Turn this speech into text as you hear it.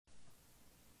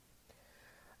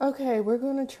Okay, we're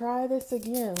going to try this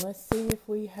again. Let's see if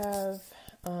we have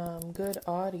good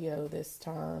audio this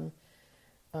time.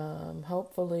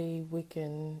 Hopefully, we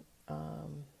can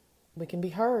be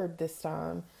heard this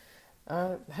time.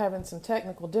 I'm having some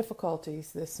technical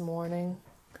difficulties this morning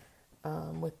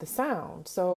with the sound,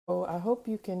 so I hope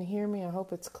you can hear me. I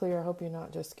hope it's clear. I hope you're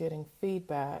not just getting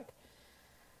feedback.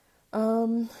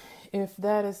 If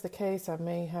that is the case, I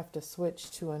may have to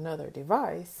switch to another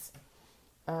device.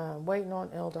 Waiting on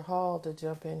Elder Hall to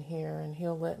jump in here, and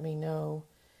he'll let me know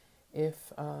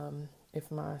if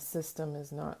my system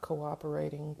is not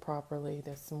cooperating properly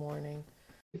this morning.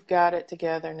 We've got it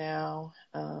together now.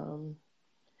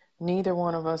 Neither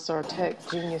one of us are tech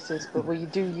geniuses, but we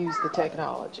do use the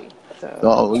technology. So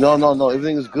No.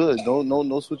 Everything is good.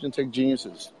 No switching tech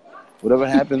geniuses. Whatever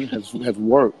happened has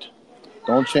worked.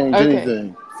 Don't change okay,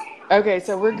 anything.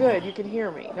 so we're good. You can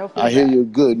hear me. No I hear feedback. you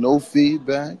good. No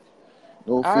feedback.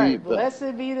 No All right. feedback.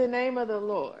 Blessed be the name of the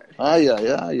Lord.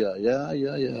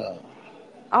 Yeah.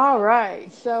 All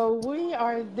right, so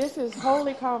this is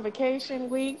Holy Convocation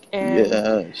Week, and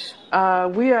Yes.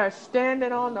 we are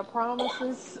standing on the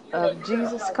promises of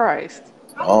Jesus Christ.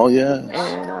 Oh yes.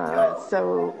 And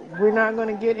so we're not going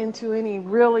to get into any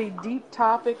really deep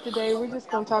topic today. We're just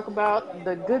going to talk about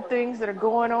the good things that are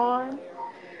going on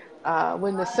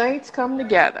when the saints come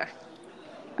together.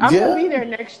 I'm going to be Yeah. there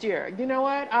next year. You know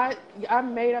what?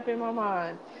 I'm made up in my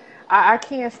mind. I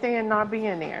can't stand not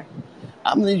being there.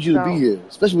 I'm gonna need you to be So. here,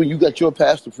 especially when you got your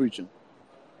pastor preaching.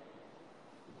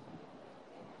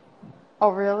 Oh,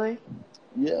 really?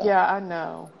 Yeah. Yeah, I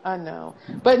know.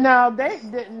 But now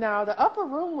the upper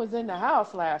room was in the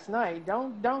house last night.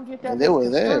 Don't get that And they were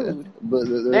there, misconstrued. but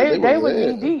they were They were knee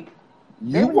there. deep.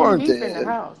 They You were knee weren't deep in the there.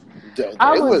 house.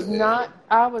 They were there.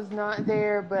 I was not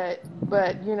there, but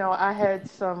I had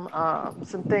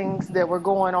some things that were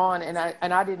going on, and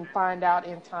I didn't find out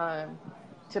in time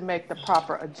to make the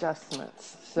proper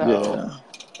adjustments. So, Yeah.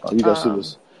 Oh, you gotta see um,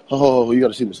 this. Oh, you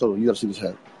gotta see this. Hold on. You gotta see this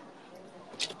hat.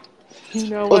 you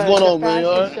know What's what? going The on, man? You fashion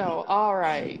alright? show. All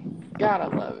right.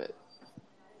 Gotta love it.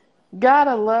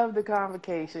 Gotta love the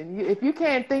convocation. If you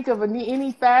can't think of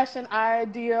any fashion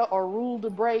idea or rule to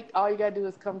break, all you gotta do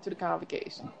is come to the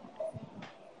convocation.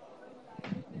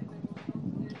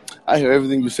 I hear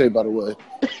everything you say, by the way.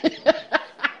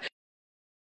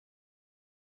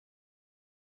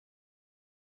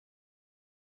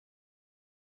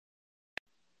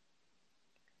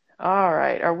 All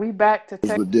right, are we back to It's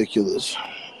tech? ridiculous.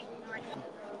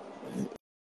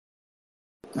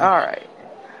 All right.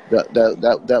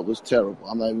 That was terrible.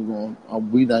 I'm not even going.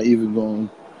 We're not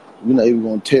even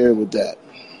going to tear with that.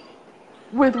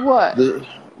 With what?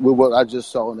 With what I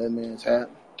just saw in that man's hat,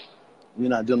 we're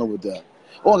not dealing with that.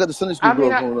 Oh, I got the Sunday school I mean,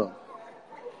 girl coming up.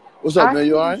 What's up, I man?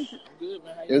 You all can. right? Good,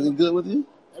 man. Everything good with you?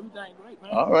 Everything great,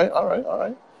 man. All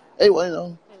right. Hey,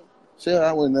 well, say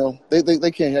hi. Well,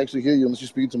 they can't actually hear you unless you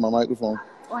speak to my microphone.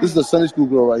 This is the Sunday school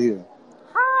girl right here.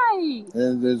 Hi.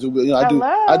 And I do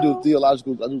Hello.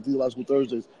 theological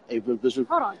Thursdays. Hey, Bishop.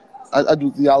 Hold on. I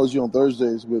do theology on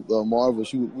Thursdays with Marva.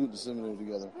 We went to seminary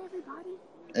together. Hey, everybody.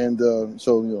 And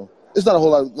so it's not a whole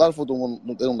lot. A lot of folks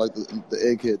don't like the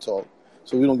egghead talk,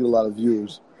 so we don't get a lot of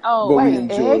viewers. Oh, But we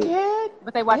Wait, okay. enjoy it. egghead?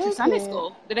 But they watch your Sunday Egghead.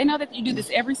 school. Do they know that you do this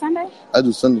every Sunday? I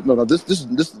do Sunday. No,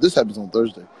 this happens on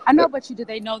Thursday. I know, but do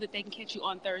they know that they can catch you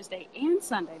on Thursday and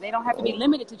Sunday? They don't have to be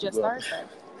limited to just Right. Thursday.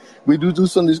 We do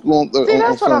Sunday school See, on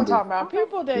that's what I'm Sunday. talking about. Okay.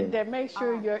 People Yeah. that make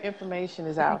sure your information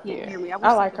is But they out can't there. hear me. I I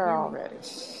wish they like could her hear me. already.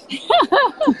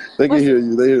 They can hear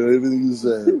you. They hear everything you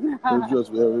said. Don't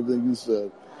trust me. Everything you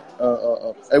said. And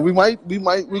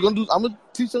I'm gonna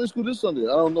teach Sunday school this Sunday.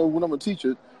 I don't know when I'm gonna teach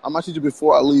it. I might teach it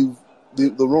before I leave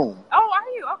the room, Oh, are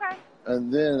you? Okay.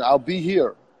 and then I'll be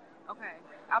here Okay.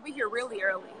 I'll be here really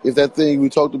early. if that thing we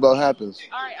talked about happens.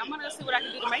 All right. I'm going to see what I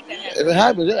can do to make that If happen. it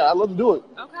happens, yeah, I'd love to do it.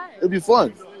 Okay. It'll be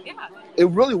fun. Yeah. It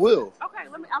really will. Okay.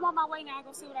 I'm on my way now. I'll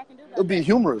go see what I can do. It'll be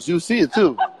humorous. You'll see it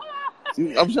too.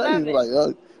 I'm Love telling you,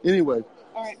 it. anyway.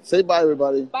 All right. Say bye,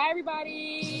 everybody. Bye,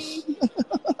 everybody.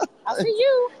 I'll see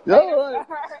you. Yeah, Later. all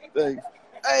right. Thanks.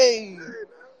 Hey,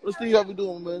 what's the y'all be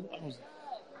doing, man?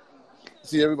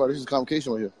 See, everybody, this is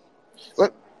convocation right here.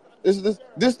 What? This is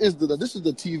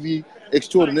the TV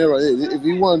extraordinaire right here. If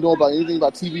you want to know about anything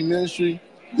about TV ministry,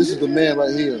 this is the man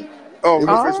right here. Oh,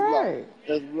 All Facebook Live. right.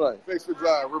 That's right. Facebook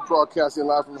Live. We're broadcasting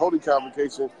live from Holy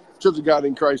Convocation, Church of God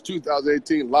in Christ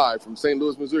 2018, live from St.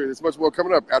 Louis, Missouri. There's much more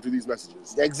coming up after these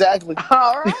messages. Exactly.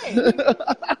 All right.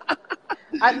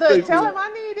 Look, tell him I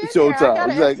need in It's there. I showtime. got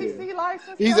an Exactly. FCC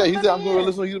license. He Tell said, him let I'm me going to in.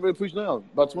 listen. He's ready to preach now.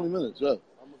 About 20 minutes. Yeah. I'm going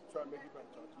to try to make you better.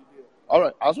 Talk to you. All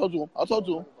right. I'll talk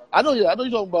to him. I know you're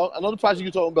talking about. I know the project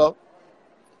you're talking about.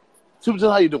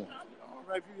 Superintendent, how you doing? All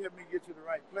if you help me get to the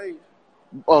right place.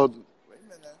 Oh, Wait a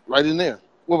minute. right in there.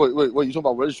 Wait. You talking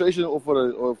about registration or for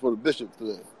the bishop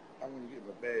today? I want to get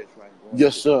my badge right.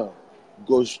 Yes, sir.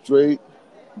 Go straight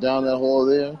down that hall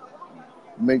there.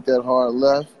 Make that hard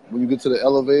left. When you get to the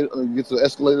elevator, you get to the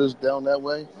escalators down that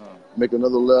way. Make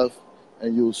another left,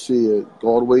 and you'll see it. Go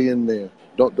all the way in there.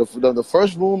 The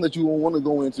first room that you will want to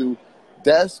go into,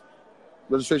 that's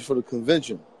registration for the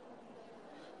convention.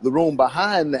 The room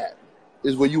behind that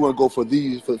is where you want to go for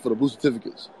the blue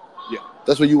certificates. Yeah.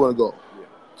 That's where you want to go. Yeah.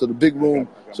 So the big room.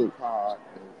 I got So my card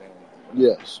and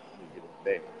yes. get a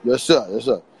badge. Yes,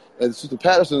 sir. And Sister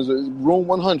Patterson is room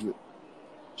 100.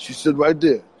 She stood right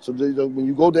there. So when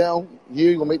you go down here,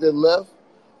 you're going to make that left.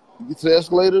 You get to the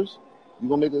escalators. You're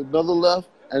going to make another left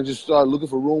and just start looking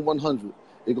for room 100.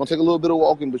 It's going to take a little bit of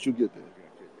walking, but you'll get there.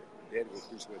 Daddy will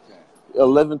preach what time?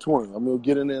 11:20. I'm going to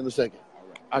get in there in a second.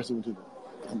 All right. 17.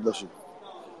 Bless you.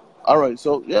 All right.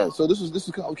 So, yeah. So this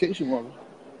is convocation, Mama.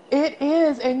 It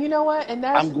is, and you know what? And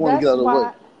that's I'm going to get out of the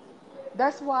way.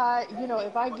 That's why,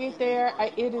 if I get there,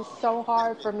 it is so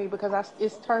hard for me because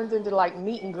it turns into like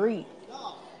meet and greet.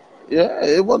 Yeah,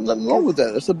 it wasn't nothing wrong with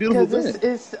that. It's a beautiful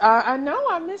thing. I know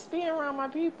I miss being around my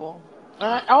people.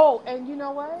 And you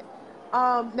know what?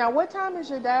 Now, what time is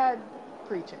your dad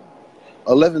preaching?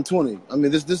 11:20. I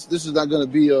mean, this is not going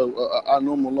to be our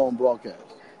normal long broadcast.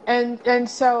 And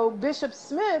so Bishop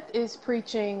Smith is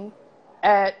preaching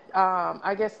at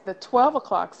I guess the 12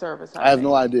 o'clock service. I have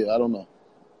no idea. I don't know.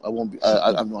 I won't be.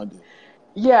 I have no idea.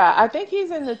 Yeah, I think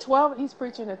he's in the 12. He's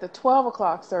preaching at the 12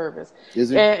 o'clock service. Is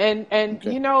he? And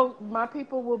Okay. my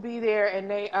people will be there, and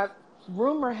they.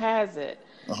 Rumor has it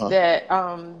Uh-huh. that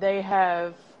they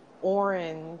have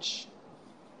orange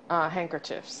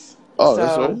handkerchiefs. Oh,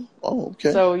 that's right. Oh,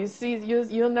 okay. So you see,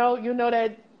 you'll know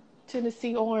that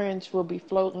Tennessee orange will be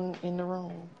floating in the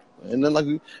room. And then like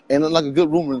a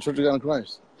good rumor in the Church of God in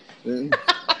Christ. Yeah.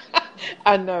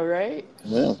 I know, right?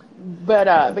 Yeah.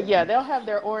 But yeah, they'll have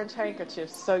their orange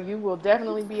handkerchiefs, so you will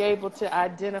definitely be able to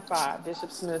identify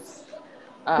Bishop Smith's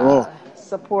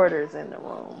supporters in the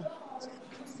room.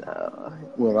 So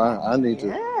Well, I need to.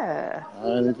 yeah.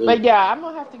 I need to. But yeah, I'm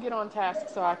gonna have to get on task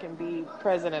so I can be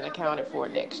present and accounted for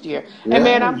next year. Yeah. And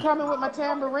man, I'm coming with my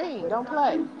tambourine. Don't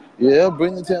play. Yeah,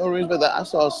 bring the tambourines back. I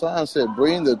saw a sign that said,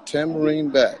 "Bring the tambourine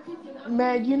back."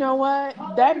 Man, you know what?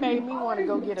 That made me want to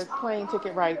go get a plane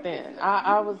ticket right then.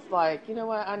 I was like, you know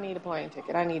what? I need a plane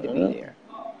ticket. I need to be there.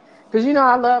 Because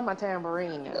I love my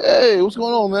tambourine now. Hey, what's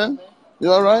going on, man?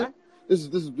 You all right? This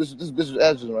is Bishop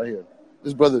Adjutant right here.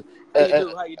 This brother.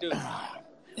 How you do?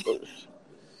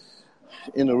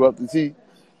 Interrupted. See,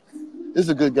 this is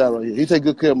a good guy right here. He take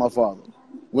good care of my father.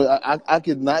 When I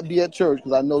could not be at church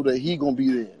because I know that he gonna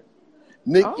be there.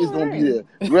 Nick is gonna be there.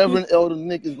 Reverend Elder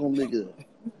Nick is gonna be there.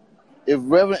 If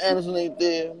Reverend Anderson ain't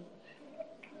there,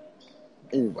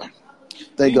 anyway,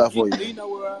 thank God for you. Do you know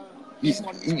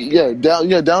where? Down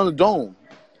in the dome.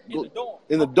 In the dome.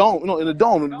 In the dome, in the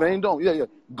dome, in the main dome. Yeah.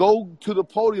 Go to the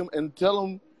podium and tell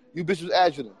them you Bishop's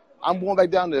Adjutant. I'm going back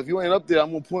down there. If you ain't up there,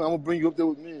 I'm gonna bring you up there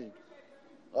with me.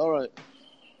 All right.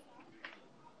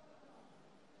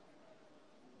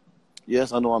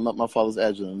 Yes, I know I'm not my father's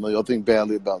adjutant. I know y'all think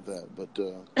badly about that, but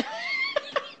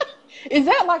Is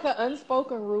that like an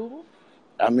unspoken rule?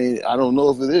 I mean, I don't know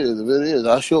if it is. If it is,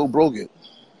 I sure broke it.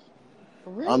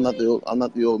 Really? I'm not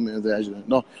the old man's adjutant.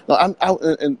 No.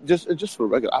 And just for the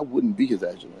record, I wouldn't be his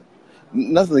adjutant.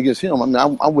 Nothing against him. I mean,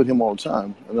 I'm with him all the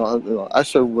time. I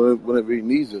serve whenever he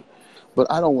needs it. But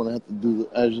I don't want to have to do the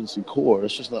adjutancy corps.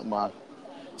 It's just not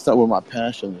it's not where my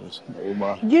passion is.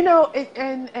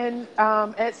 And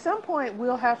at some point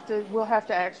we'll have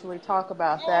to actually talk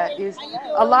about that. Is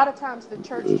a lot of times the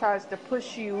church tries to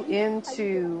push you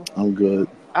into I'm good.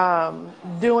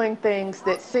 Doing things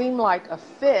that seem like a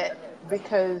fit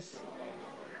because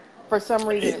for some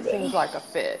reason it seems like a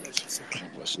fit.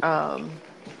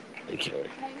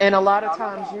 And a lot of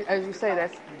times, as you say,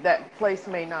 that place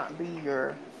may not be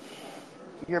your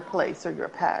place or your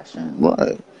passion.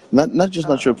 Right. Not just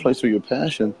not your place or your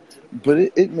passion, but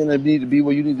it may not need to be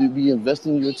where you need to be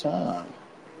investing your time.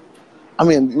 I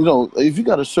mean, if you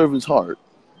got a servant's heart,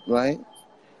 right,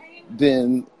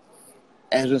 then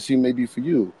agency may be for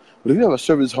you. But if you have a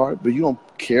servant's heart, but you don't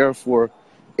care for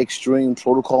extreme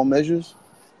protocol measures,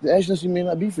 the agency may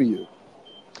not be for you.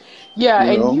 Yeah,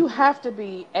 and you have to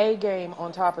be A game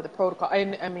on top of the protocol.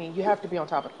 And I mean, you have to be on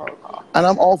top of the protocol. And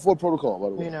I'm all for protocol, by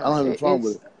the way. I don't have any problem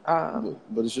with it.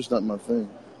 But it's just not my thing.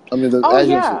 I mean, the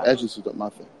agency is not my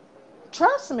thing.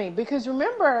 Trust me, because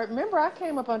remember, I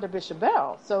came up under Bishop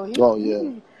Bell, so he. Oh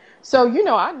yeah. So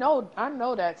I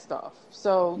know that stuff.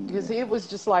 So because it was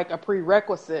just like a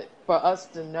prerequisite for us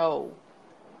to know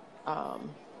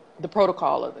the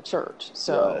protocol of the church.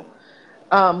 So,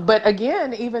 Right. but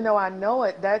again, even though I know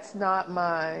it, that's not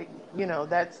my,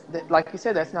 like you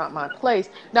said, that's not my place.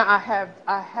 Now I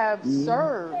have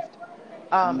served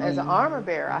as an armor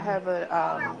bearer. I have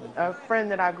a friend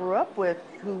that I grew up with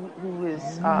who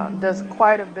is does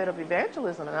quite a bit of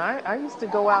evangelism, and I used to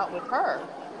go out with her,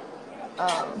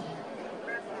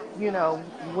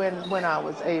 when I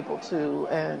was able to,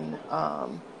 and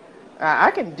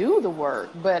I can do the work,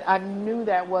 but I knew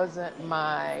that wasn't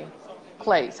my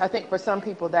place. I think for some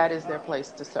people that is their place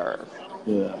to serve.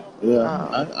 Yeah. Yeah.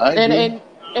 Um, I and agree. and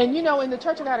and in the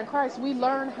Church of God in Christ, we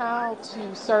learn how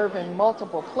to serve in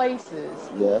multiple places.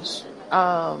 Yes.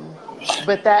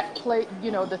 But that play,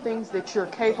 the things that you're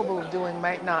capable of doing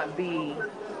might not be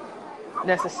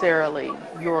necessarily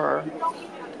your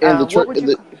In the what church, would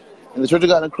you call? in the Church of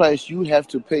God in Christ, you have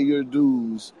to pay your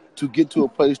dues to get to a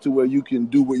place to where you can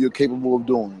do what you're capable of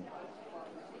doing.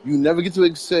 You never get to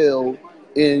excel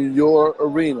in your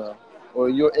arena or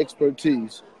your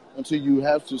expertise until you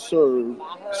have to serve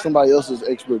somebody else's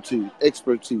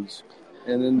expertise,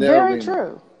 and in their Very arena.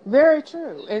 true. Very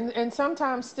true. And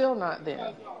sometimes still not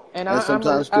then. And And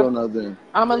sometimes still not there.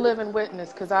 I'm a living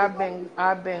witness because I've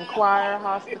been choir,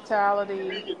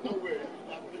 hospitality.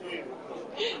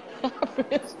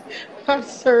 I've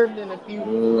served in a few.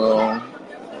 Uh,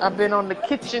 I've been on the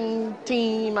kitchen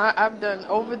team. I've done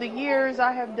over the years.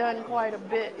 I have done quite a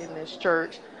bit in this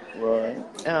church.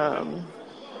 right. Um,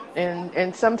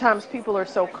 and sometimes people are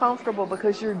so comfortable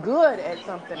because you're good at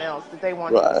something else that they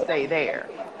want you to Right. stay there.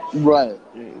 Right.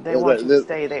 They want you to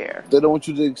stay there. They don't want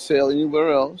you to excel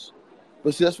anywhere else.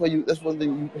 But see, that's why that's one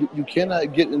thing you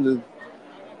cannot get into.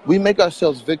 We make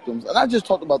ourselves victims, and I just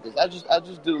talked about this. I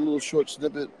just did a little short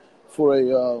snippet for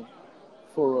a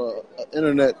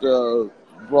internet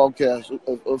broadcast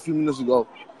a few minutes ago,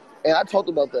 and I talked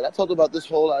about that. I talked about this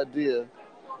whole idea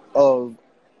of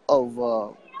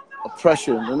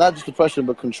oppression, and not just oppression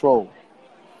but control.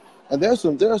 And there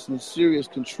are some serious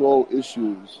control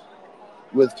issues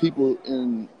with people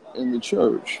in the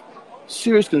church,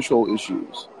 serious control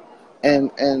issues,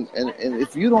 and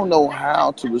if you don't know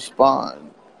how to respond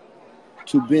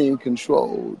to being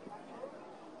controlled,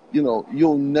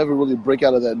 you'll never really break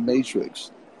out of that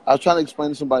matrix. I was trying to explain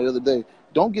to somebody the other day,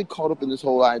 don't get caught up in this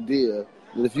whole idea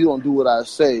that if you don't do what I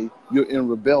say, you're in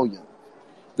rebellion.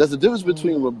 There's a difference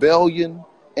between rebellion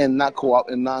and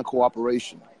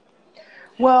non-cooperation.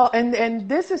 Well, and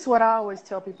this is what I always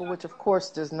tell people, which of course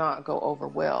does not go over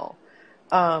well.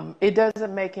 It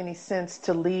doesn't make any sense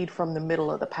to lead from the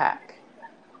middle of the pack.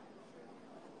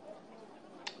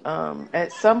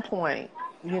 At some point,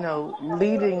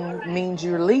 leading means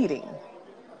you're leading.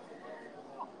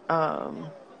 Yeah.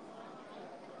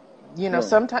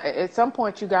 Sometimes at some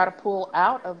point you got to pull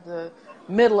out of the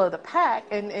middle of the pack,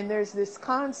 and there's this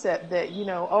concept that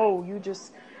you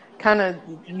just kind of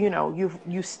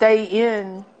you stay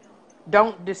in,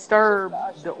 don't disturb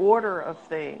the order of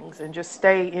things, and just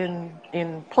stay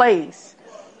in place.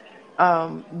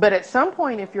 But at some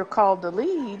point, if you're called to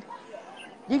lead,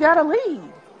 you got to lead.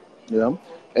 Yeah,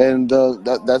 and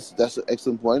that's an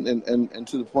excellent point, and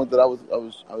to the point that I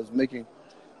was making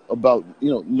about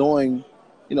knowing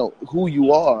who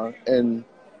you are and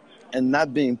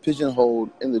not being pigeonholed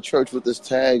in the church with this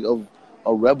tag of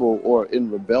a rebel or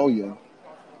in rebellion.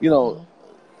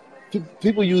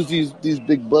 People use these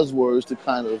big buzzwords to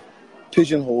kind of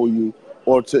pigeonhole you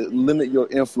or to limit your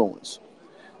influence.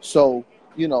 So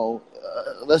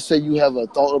let's say you have a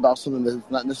thought about something that's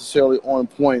not necessarily on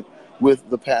point with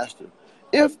the pastor.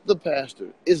 If the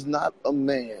pastor is not a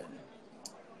man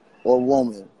or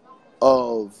woman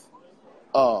of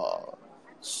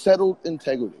settled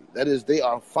integrity, that is, they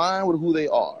are fine with who they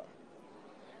are.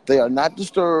 They are not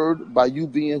disturbed by you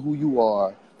being who you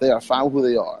are. They are fine with who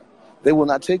they are. They will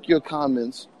not take your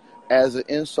comments as an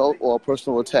insult or a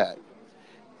personal attack.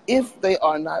 If they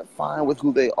are not fine with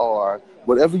who they are,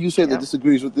 whatever you say that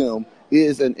disagrees with them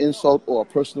is an insult or a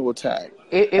personal attack.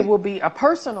 It will be a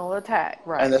personal attack,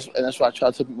 right? And that's why I try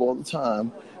to tell people all the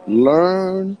time,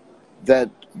 learn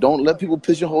that. Don't let people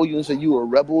pigeonhole you and say you're a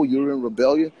rebel, you're in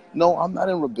rebellion. No, I'm not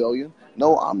in rebellion.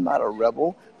 No, I'm not a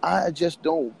rebel. I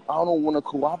don't want to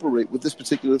cooperate with this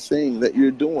particular thing that you're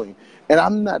doing. And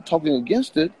I'm not talking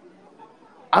against it.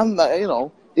 I'm not,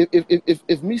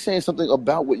 if me saying something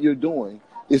about what you're doing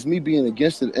is me being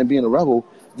against it and being a rebel,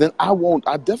 then I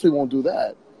definitely won't do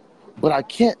that. But I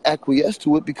can't acquiesce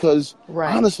to it because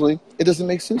honestly, it doesn't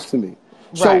make sense to me.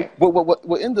 So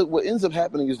what ends up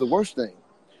happening is the worst thing.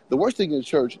 The worst thing in the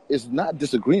church is not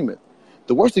disagreement.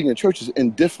 The worst thing in the church is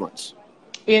indifference.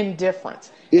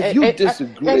 Indifference. If you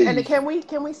disagree, and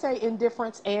can we say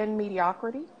indifference and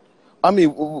mediocrity?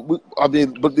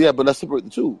 but let's separate the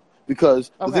two,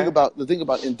 because Okay. the thing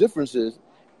about indifference is,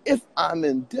 if I'm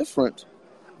indifferent,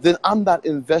 then I'm not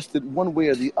invested one way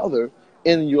or the other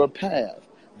in your path.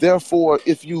 Therefore,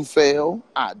 if you fail,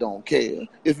 I don't care.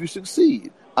 If you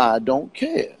succeed, I don't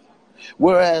care.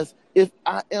 Whereas if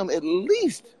I am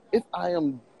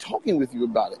talking with you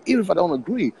about it, even if I don't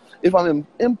agree, if I'm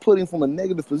inputting from a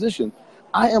negative position,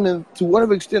 I am, to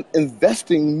whatever extent,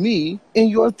 investing me in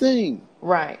your thing.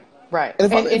 Right. Right.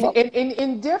 And And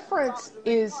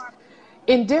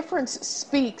indifference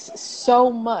speaks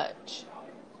so much.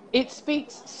 It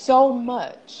speaks so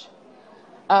much.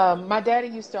 My daddy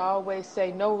used to always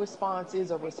say, "No response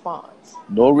is a response."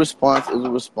 no response is a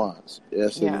response.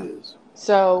 Yes, it Yeah. is.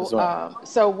 That's So, right.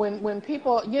 so when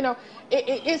people,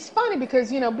 it's funny because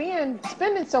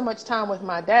spending so much time with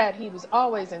my dad, he was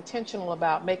always intentional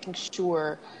about making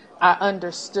sure I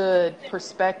understood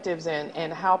perspectives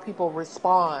and how people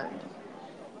respond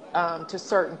to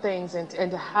certain things and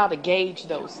to how to gauge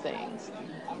those things.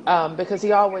 Because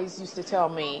he always used to tell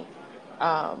me,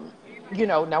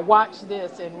 now watch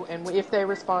this, and if they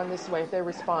respond this way, if they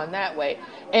respond that way.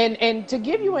 And to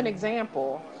give you an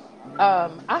example,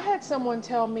 I had someone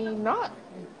tell me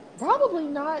probably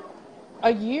not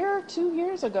a year, 2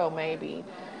 years ago, maybe.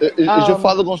 Is your Um,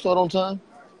 father going to start on time?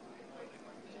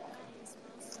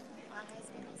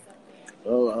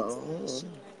 Oh,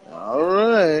 all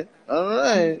right, all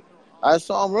right. I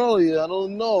saw him earlier. I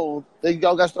don't know.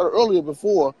 Y'all got started earlier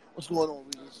before. What's going on,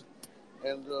 Regis?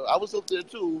 And I was up there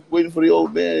too, waiting for the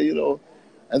old man.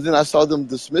 And then I saw them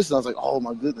dismiss, and I was like, "Oh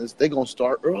my goodness, they're gonna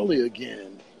start early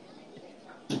again.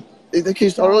 They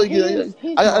can't start well, early again."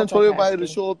 he's I told everybody to multitasking.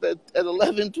 show up at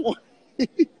 11:20.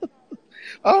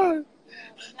 All right.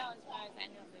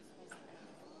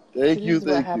 See, Thank this you, is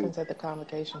what thank you. happens at the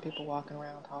convocation. People walking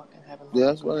around talking, having Yeah, long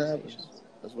that's what happens. conversations.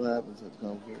 That's what happens at the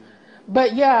conversation.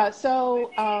 But yeah,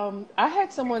 so I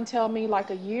had someone tell me like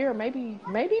a year, maybe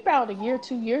about a year,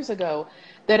 2 years ago,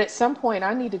 that at some point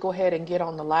I need to go ahead and get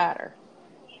on the ladder.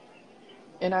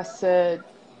 And I said,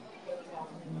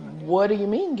 "What do you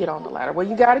mean get on the ladder?" "Well,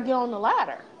 you got to get on the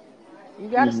ladder. You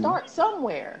got to Mm-hmm. start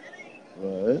somewhere."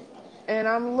 Right. And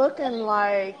I'm looking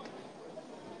like,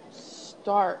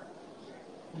 start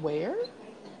where?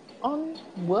 On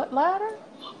what ladder?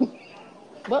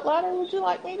 What ladder would you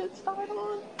like me to start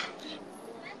on?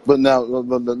 But now,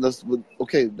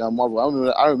 okay. Now, Marvel,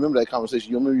 I remember that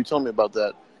conversation. You remember you telling me about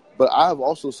that. But I've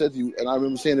also said to you, and I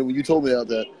remember saying it when you told me about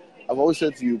that. I've always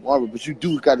said to you, Marvel, but you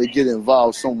do got to get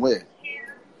involved somewhere.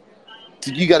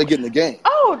 You got to get in the game.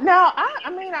 Oh, now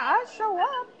I show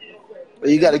up,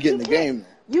 You got to but get in the game.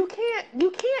 you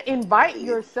can't invite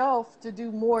yourself to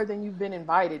do more than you've been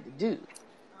invited to do.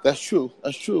 That's true.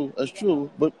 That's true. That's true.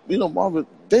 But Marvin,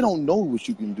 they don't know what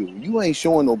you can do. You ain't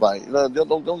showing nobody.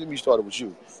 Don't get me started with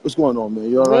you. What's going on, man?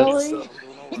 You all right? Really?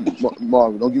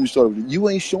 Marvin, don't get me started with you. You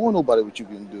ain't showing nobody what you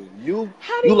can do.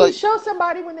 How do You you like show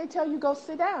somebody when they tell you go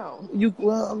sit down? you.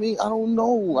 Well, I mean, I don't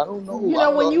know. I don't know.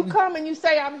 When you come and you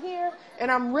say, "I'm here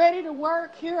and I'm ready to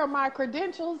work, here are my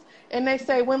credentials," and they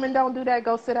say women don't do that,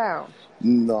 go sit down.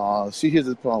 No, see, here's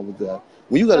the problem with that.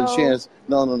 When you got a So, chance,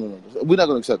 no. We're not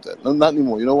going to accept that. No, not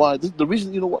anymore. You know why? The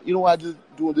reason, you know why I do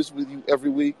doing this with you every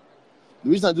week? The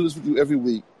reason I do this with you every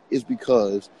week is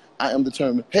because I am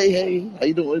determined. Hey, how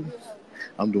you doing?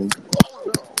 I'm doing good.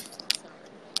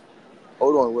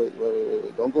 Hold on,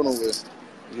 wait. Don't go nowhere.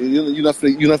 You're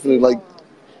not gonna like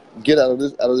get out of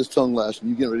this tongue lash.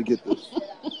 You getting ready to get this.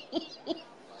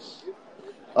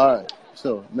 All right.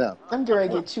 So now I'm getting ready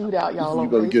to get chewed out, y'all, you on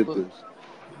better get Facebook. this.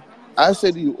 I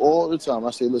say to you all the time.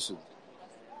 I say, listen.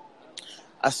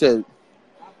 I said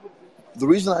the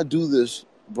reason I do this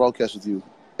broadcast with you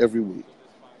every week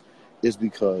is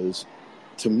because,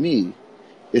 to me,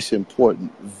 it's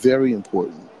important, very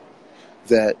important,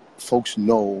 that folks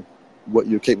know what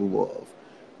you're capable of,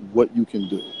 what you can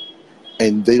do,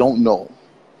 and they don't know.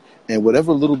 And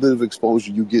whatever little bit of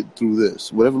exposure you get through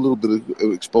this, whatever little bit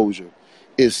of exposure,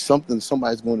 is something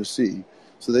somebody's going to see,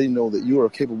 so they know that you are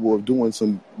capable of doing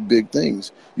some big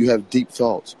things. You have deep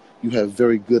thoughts. You have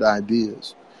very good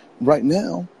ideas. Right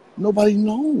now, nobody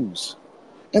knows,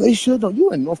 and they should know.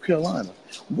 You're in North Carolina.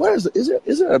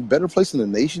 Is there a better place in the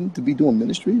nation to be doing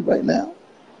ministry right now?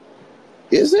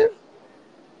 Is there?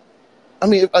 I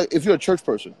mean, if you're a church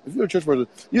person, you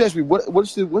ask me what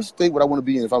state would I want to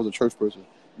be in if I was a church person?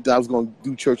 That I was going to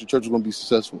do church, the church was going to be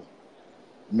successful.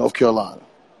 North Carolina.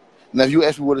 Now, if you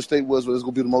ask me what the state was where there's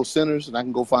going to be the most sinners, and I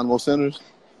can go find the most sinners,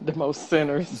 The most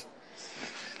sinners.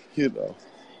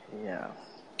 Yeah.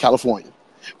 California.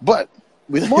 But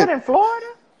More than Florida?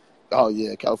 oh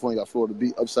yeah, California got Florida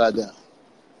beat upside down.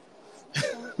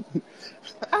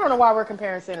 I don't know why we're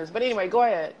comparing sinners, but anyway, go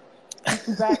ahead.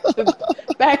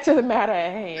 back to the matter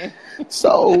at hand.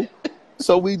 So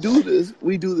we do this,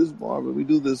 Barbara. We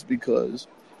do this because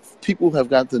people have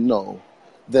got to know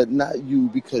that not you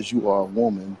because you are a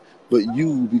woman, but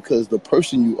you because the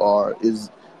person you are is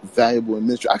valuable in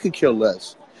ministry. I could care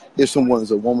less if someone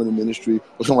is a woman in ministry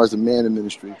or someone is a man in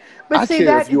ministry. But I see,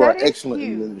 care if you are is excellent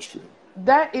huge. in ministry.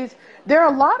 There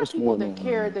are a lot of What's people going that on,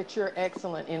 care man? that you're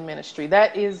excellent in ministry.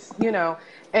 That is,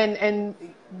 and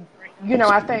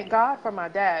I thank God for my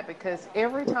dad, because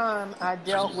every time I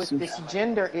dealt with this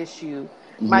gender issue,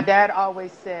 my dad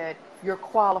always said, "You're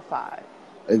qualified.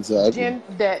 Exactly.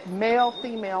 That male,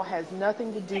 female has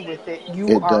nothing to do with it. You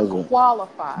It are doesn't.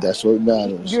 qualified. That's what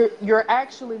matters. You're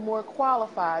actually more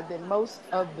qualified than most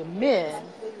of the men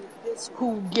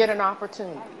who get an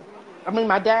opportunity." I mean,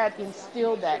 my dad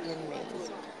instilled that in me,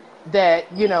 that,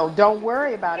 don't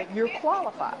worry about it. You're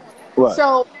qualified. Right.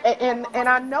 So, and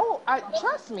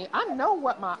trust me, I know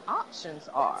what my options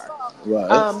are.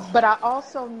 Right. But I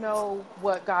also know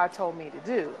what God told me to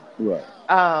do. Right.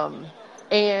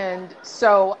 And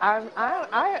so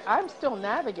I'm still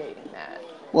navigating that.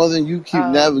 Well, then you keep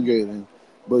Um, navigating,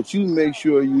 but you make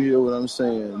sure you hear what I'm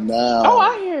saying oh, now,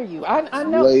 I hear you. I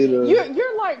know later.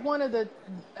 you're like one of the,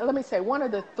 let me say, one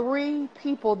of the 3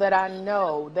 people that I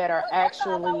know that are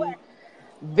actually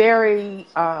very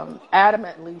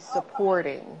adamantly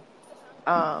supporting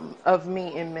of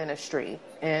me in ministry,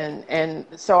 and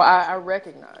so I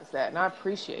recognize that, and I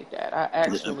appreciate that. I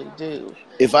actually do.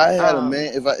 If I had a Um,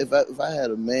 man, if I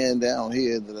had a man down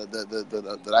here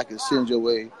that I could send your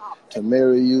way to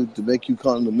marry you, to make you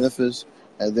come to Memphis,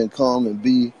 and then come and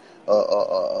be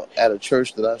at a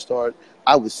church that I start,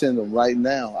 I would send him right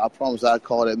now. I promise. I'd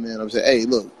call that man up and say, "Hey,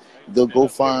 look, they'll go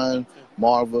find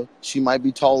Marva. She might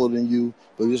be taller than you,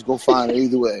 but just go find her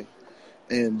either way."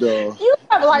 And you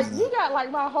got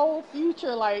like my whole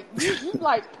future, like you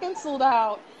like penciled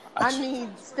out. I need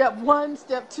step 1,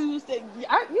 step 2,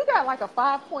 you got like a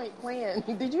 5-point plan.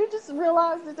 Did you just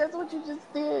realize that that's what you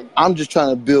just did? I'm just trying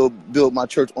to build my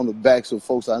church on the backs of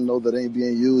folks I know that ain't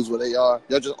being used where they are.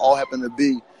 Y'all just all happen to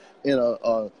be in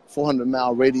a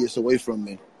 400-mile radius away from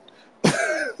me.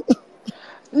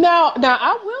 Now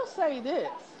I will say this.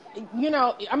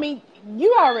 I mean,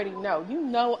 you already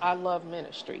know. I love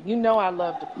ministry. I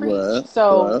love to preach. Right,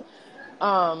 So,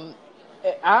 right.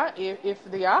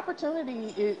 if the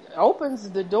opportunity opens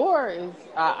the door,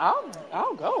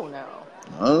 I'll go now.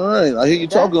 All right, I hear you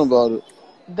talking That's about it.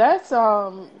 that's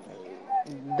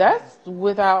that's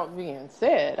without being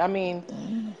said. I mean,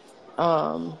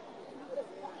 um,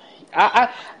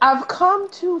 I've come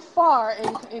too far,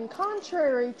 in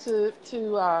contrary to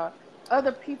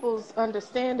other people's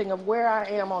understanding of where I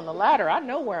am on the ladder. I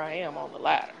know where I am on the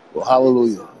ladder. Well,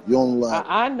 hallelujah. You're on the ladder.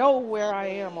 I know where I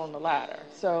am on the ladder.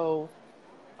 So,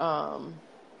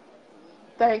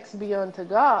 thanks be unto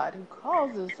God who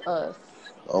causes us.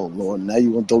 Oh, Lord, now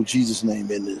you're going to throw Jesus' name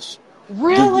in this.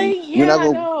 Really? We're not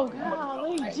Yeah, going to... no,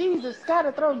 golly, Jesus, got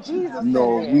to throw Jesus in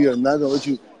No, we there. are not going to let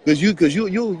you... Because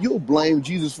you'll blame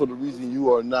Jesus for the reason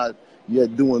you are not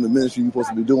yet doing the ministry you're supposed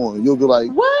to be doing. You'll be like,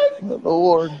 What?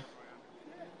 Lord...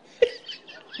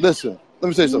 Listen, let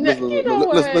me say something. You know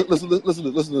what? Listen.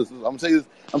 I'm gonna tell you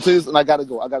this, and I gotta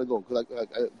go because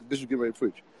Bishop getting ready to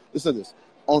preach. Listen to this.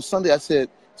 On Sunday, I said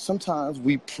sometimes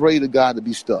we pray to God to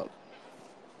be stuck.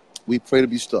 We pray to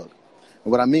be stuck,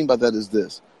 and what I mean by that is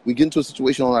this: we get into a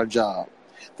situation on our job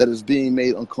that is being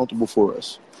made uncomfortable for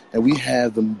us, and we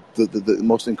have the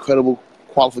most incredible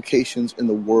qualifications in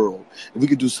the world. And we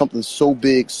could do something so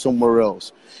big somewhere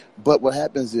else, but what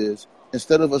happens is,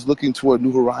 instead of us looking toward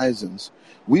new horizons,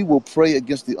 we will pray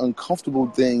against the uncomfortable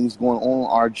things going on in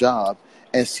our job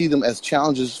and see them as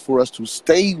challenges for us to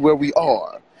stay where we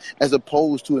are, as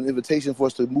opposed to an invitation for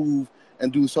us to move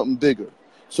and do something bigger.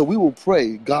 So we will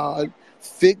pray, God,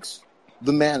 fix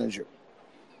the manager.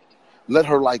 Let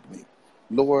her like me.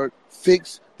 Lord,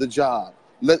 fix the job.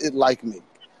 Let it like me.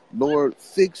 Lord,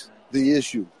 fix the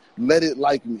issue. Let it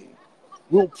like me.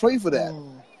 We'll pray for that.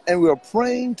 And we're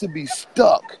praying to be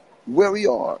stuck where we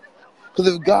are. Because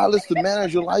if God lets the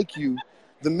manager like you,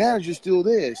 the manager's still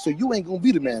there. So you ain't going to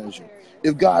be the manager.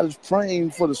 If God is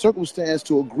praying for the circumstance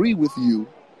to agree with you,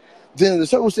 then the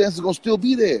circumstance is going to still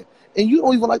be there. And you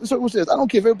don't even like the circumstance. I don't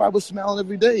care if everybody was smiling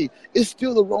every day. It's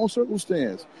still the wrong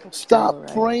circumstance. Stop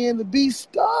Right. praying to be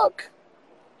stuck.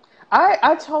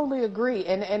 I totally agree.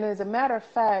 And as a matter of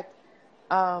fact,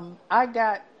 I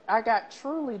got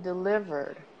truly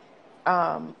delivered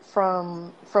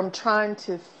from trying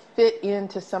to fit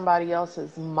into somebody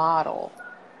else's model.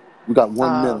 We got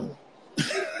 1 minute.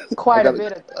 quite a gotta,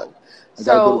 bit I, ago. I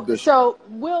gotta go to So Bishop. so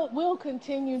we'll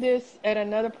continue this at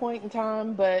another point in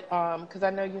time, but because I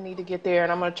know you need to get there,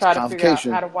 and I'm gonna It's try to figure out how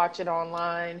convocation. to watch it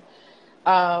online.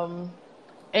 Um,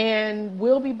 and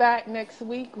we'll be back next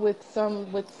week with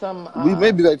some. We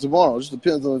may be back tomorrow. It just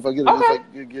depends on if I Okay.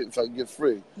 if I get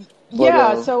free. But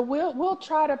Yeah, so we'll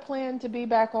try to plan to be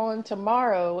back on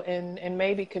tomorrow and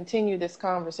maybe continue this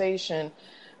conversation.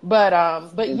 But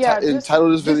yeah,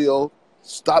 entitle this just video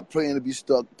 "Stop Praying to Be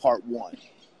Stuck" Part 1.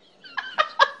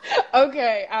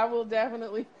 okay. I will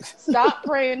definitely stop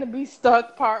praying to be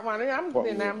stuck. Part 1.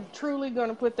 Part And 1. I'm truly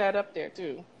gonna put that up there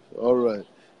too. All right.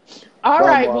 All Bye,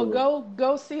 right, well Marla.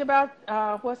 go see about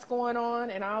what's going on,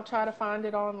 and I'll try to find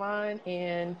it online.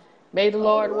 And may the All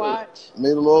Lord right. watch May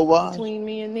the Lord watch between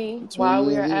me and thee between while me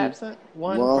we are and thee, absent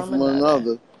one one from from another.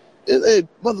 another. Hey,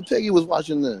 Mother Peggy was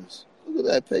watching this. Look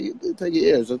at that, Peggy. Peggy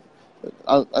ears.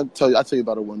 I'll tell you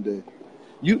about it one day.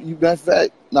 You matter of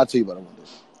fact, I'll tell you about it one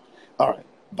day. All right.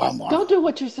 Bye, Go Marla. do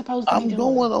what you're supposed to be I'm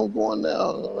doing. going now.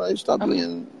 All right. Stop Okay.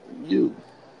 being you.